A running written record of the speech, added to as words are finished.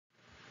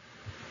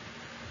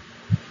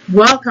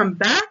Welcome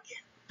back,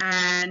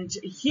 and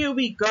here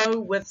we go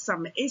with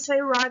some essay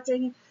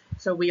writing.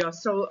 So we are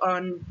still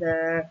on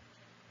the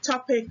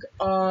topic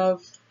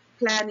of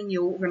planning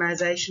your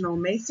organizational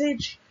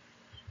message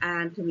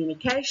and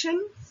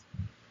communication.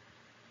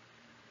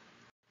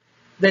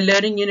 The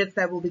learning units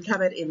that will be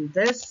covered in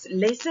this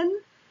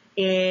lesson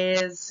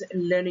is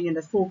learning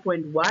unit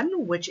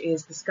 4.1, which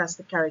is discuss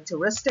the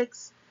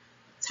characteristics,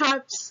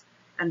 types,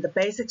 and the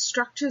basic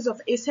structures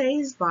of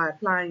essays by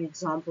applying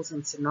examples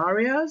and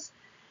scenarios.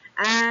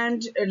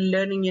 And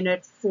learning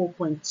unit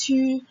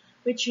 4.2,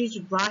 which is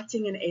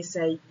writing an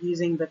essay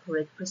using the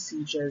correct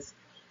procedures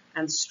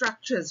and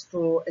structures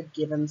for a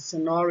given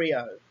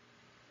scenario.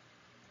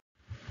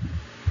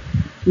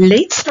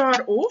 Let's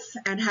start off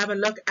and have a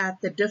look at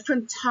the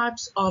different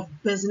types of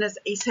business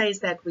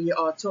essays that we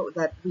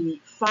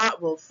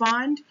will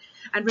find.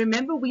 And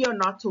remember, we are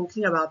not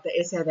talking about the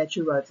essay that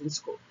you wrote in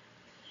school.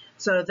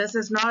 So this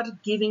is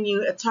not giving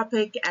you a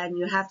topic and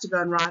you have to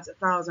go and write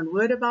 1,000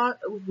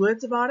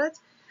 words about it.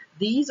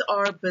 These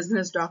are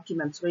business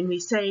documents. When we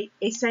say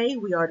essay,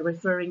 we are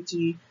referring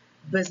to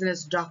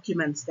business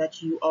documents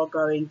that you are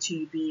going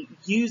to be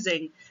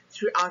using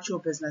throughout your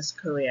business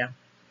career.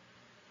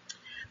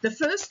 The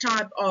first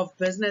type of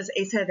business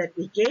essay that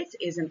we get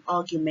is an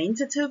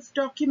argumentative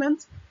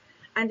document,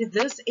 and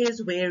this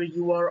is where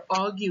you are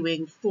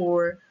arguing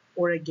for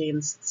or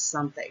against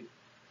something.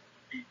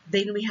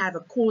 Then we have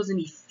a cause and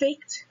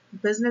effect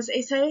business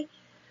essay.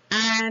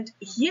 And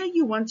here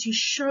you want to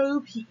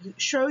show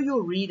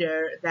your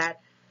reader that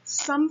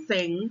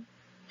something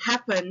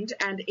happened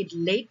and it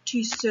led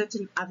to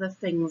certain other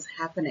things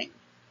happening.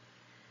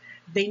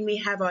 Then we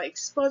have our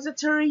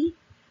expository,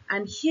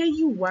 and here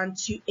you want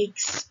to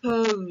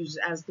expose,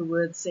 as the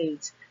word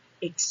says,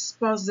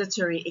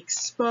 expository,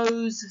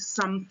 expose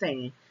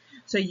something.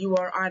 So you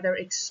are either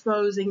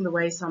exposing the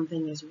way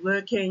something is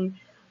working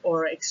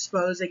or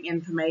exposing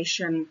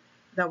information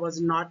that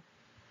was not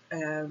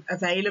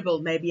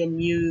available, maybe a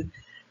new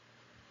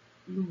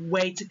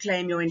way to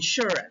claim your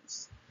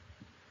insurance.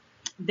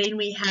 Then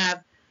we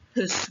have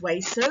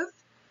persuasive.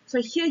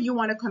 So here you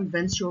want to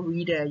convince your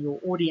reader, your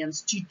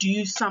audience, to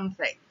do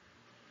something.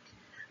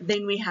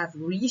 Then we have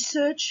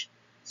research.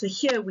 So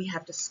here we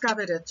have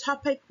discovered a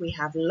topic, we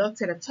have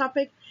looked at a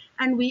topic,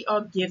 and we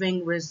are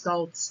giving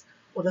results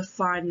or the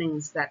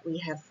findings that we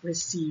have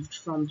received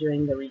from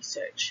doing the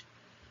research.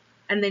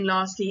 And then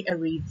lastly, a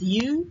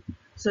review.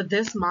 So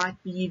this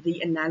might be the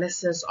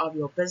analysis of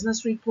your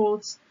business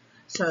reports.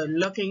 So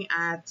looking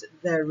at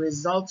the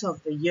results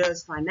of the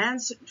year's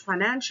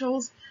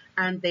financials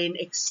and then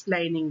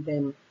explaining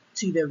them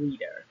to the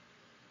reader.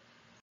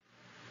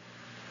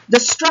 The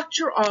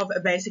structure of a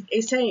basic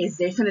essay is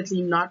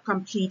definitely not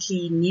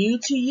completely new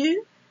to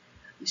you.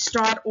 You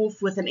start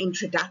off with an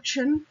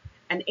introduction,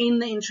 and in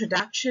the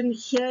introduction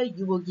here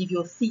you will give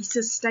your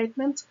thesis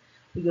statement.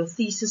 Your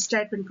thesis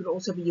statement could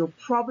also be your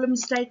problem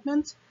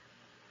statement.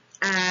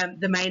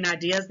 The main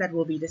ideas that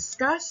will be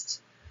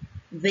discussed.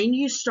 Then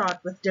you start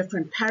with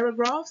different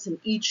paragraphs, and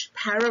each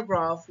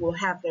paragraph will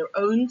have their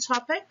own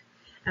topic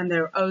and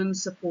their own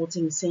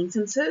supporting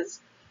sentences.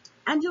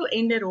 And you'll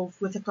end it off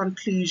with a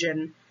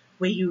conclusion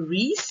where you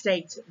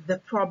restate the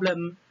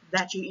problem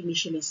that you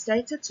initially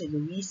stated. So you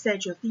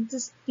restate your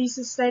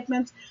thesis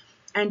statement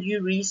and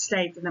you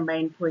restate the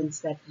main points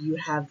that you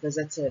have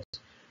visited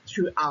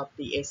throughout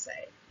the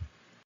essay.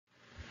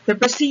 The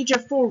procedure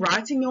for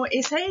writing your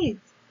essay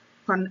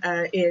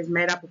is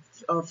made up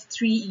of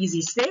 3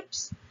 easy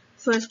steps.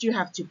 First, you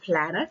have to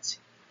plan it,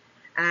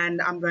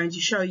 and I'm going to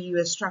show you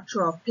a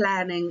structure of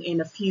planning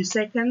in a few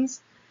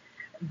seconds.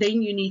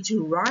 Then you need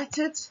to write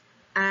it,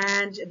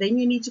 and then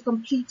you need to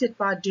complete it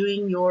by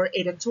doing your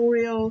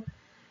editorial,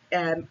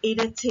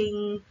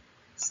 editing,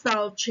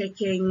 spell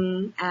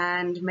checking,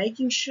 and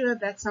making sure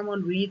that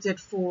someone reads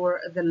it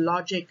for the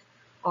logic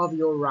of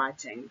your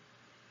writing.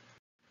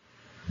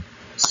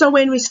 So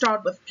when we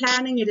start with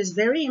planning, it is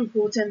very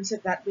important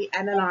that we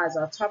analyze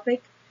our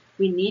topic.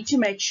 We need to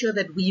make sure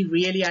that we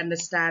really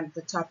understand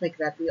the topic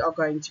that we are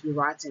going to be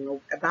writing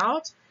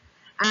about,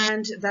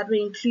 and that we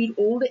include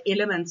all the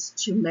elements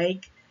to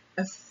make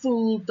a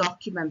full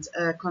document,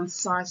 a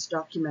concise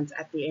document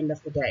at the end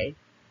of the day.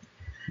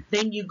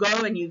 Then you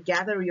go and you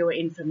gather your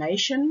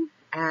information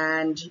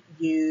and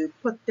you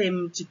put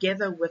them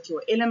together with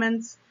your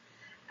elements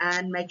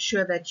and make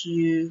sure that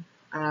you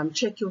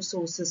check your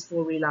sources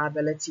for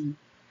reliability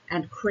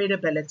and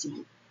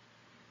credibility.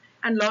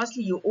 And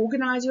lastly, you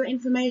organize your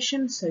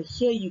information. So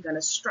here you're going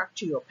to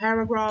structure your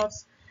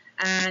paragraphs,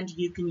 and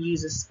you can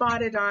use a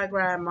spider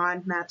diagram,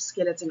 mind map,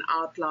 skeleton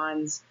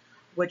outlines,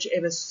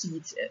 whichever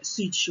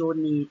suits your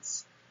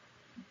needs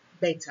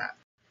better.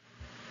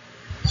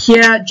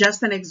 Here,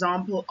 just an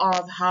example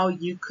of how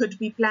you could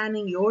be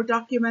planning your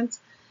document,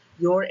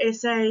 your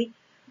essay.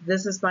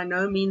 This is by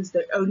no means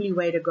the only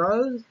way to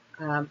go.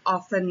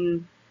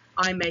 Often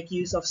I make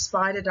use of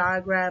spider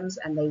diagrams,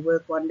 and they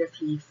work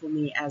wonderfully for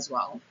me as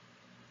well.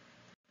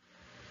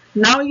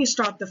 Now you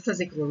start the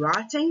physical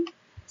writing.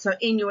 So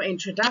in your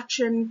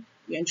introduction,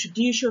 you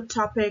introduce your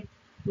topic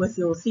with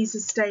your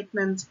thesis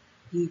statement.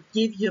 You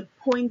give your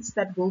points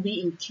that will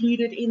be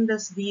included in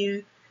this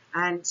view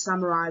and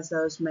summarize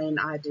those main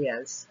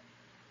ideas.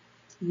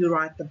 You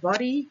write the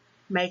body,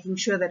 making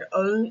sure that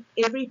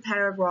every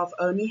paragraph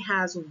only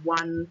has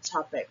one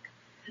topic,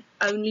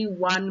 only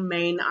one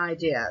main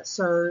idea.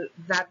 So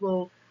that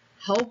will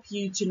help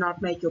you to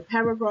not make your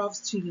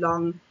paragraphs too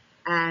long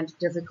and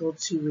difficult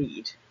to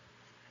read.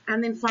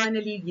 And then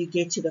finally, you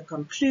get to the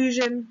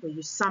conclusion where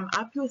you sum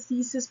up your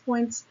thesis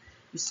points,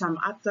 you sum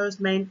up those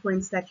main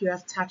points that you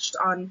have touched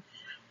on.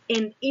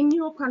 And in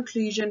your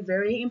conclusion,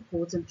 very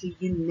importantly,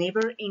 you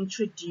never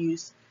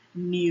introduce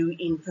new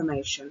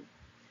information.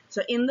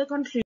 So in the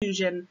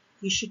conclusion,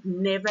 you should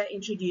never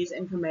introduce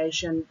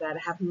information that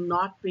have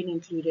not been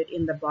included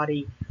in the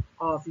body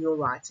of your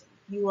writing.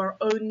 You are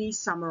only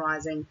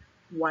summarizing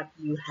what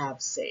you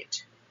have said.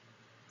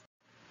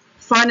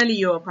 Finally,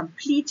 you are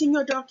completing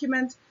your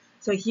document.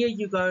 So here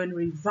you go and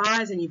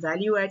revise and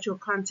evaluate your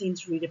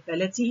content's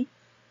readability.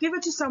 Give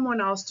it to someone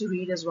else to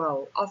read as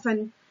well.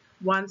 Often,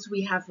 once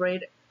we have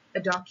read a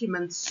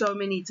document so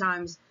many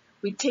times,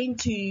 we tend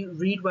to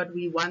read what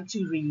we want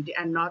to read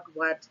and not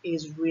what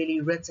is really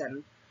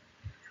written.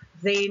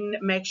 Then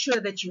make sure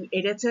that you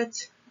edit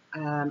it.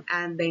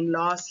 And then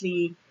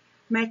lastly,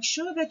 make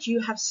sure that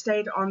you have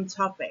stayed on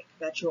topic,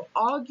 that your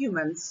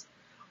arguments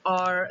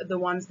are the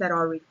ones that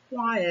are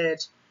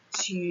required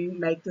to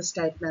make the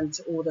statement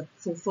or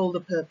fulfill the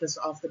purpose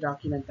of the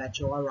document that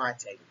you are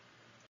writing.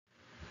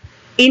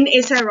 In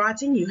essay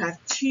writing, you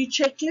have two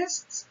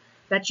checklists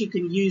that you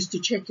can use to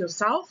check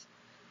yourself.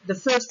 The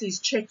first is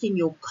checking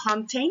your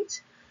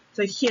content.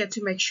 So here,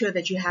 to make sure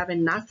that you have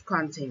enough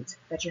content,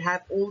 that you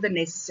have all the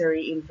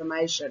necessary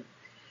information,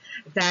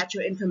 that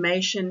your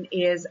information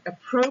is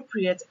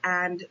appropriate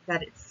and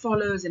that it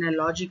follows in a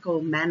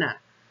logical manner,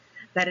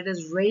 that it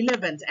is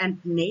relevant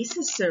and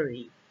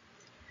necessary,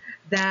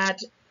 that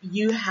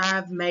you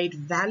have made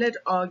valid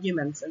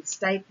arguments and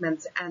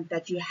statements, and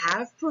that you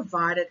have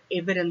provided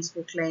evidence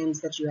for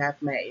claims that you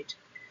have made,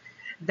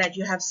 that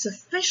you have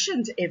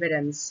sufficient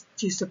evidence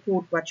to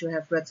support what you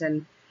have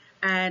written,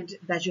 and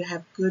that you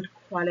have good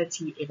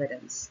quality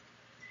evidence.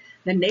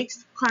 The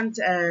next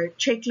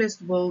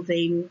checklist will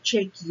then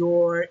check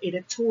your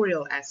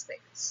editorial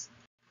aspects.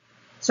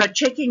 So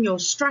checking your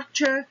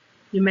structure,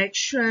 you make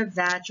sure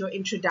that your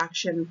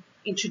introduction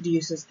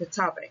introduces the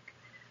topic,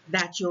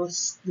 that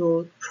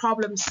your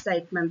problem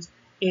statement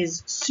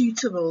is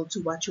suitable to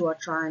what you are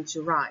trying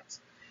to write,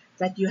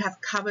 that you have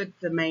covered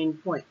the main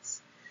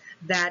points,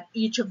 that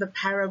each of the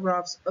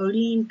paragraphs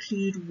only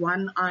include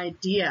one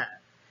idea,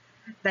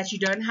 that you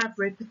don't have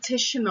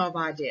repetition of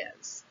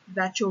ideas,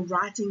 that your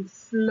writing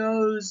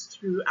flows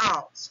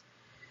throughout,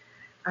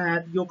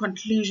 your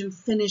conclusion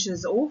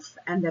finishes off,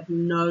 and that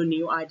no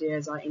new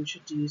ideas are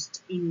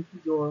introduced in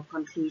your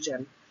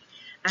conclusion.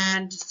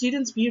 And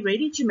students, be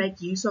ready to make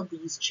use of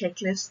these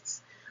checklists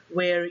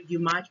where you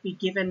might be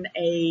given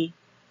a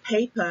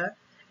paper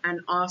and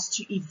asked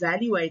to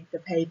evaluate the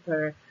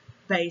paper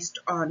based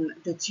on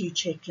the two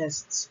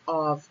checklists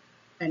of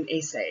an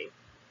essay.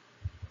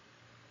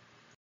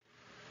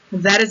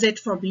 That is it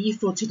from me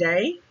for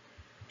today.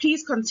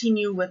 Please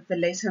continue with the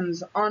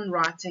lessons on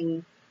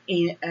writing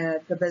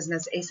the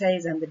business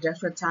essays and the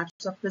different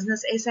types of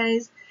business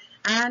essays,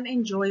 and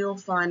enjoy your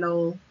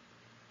final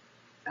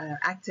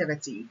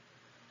activity.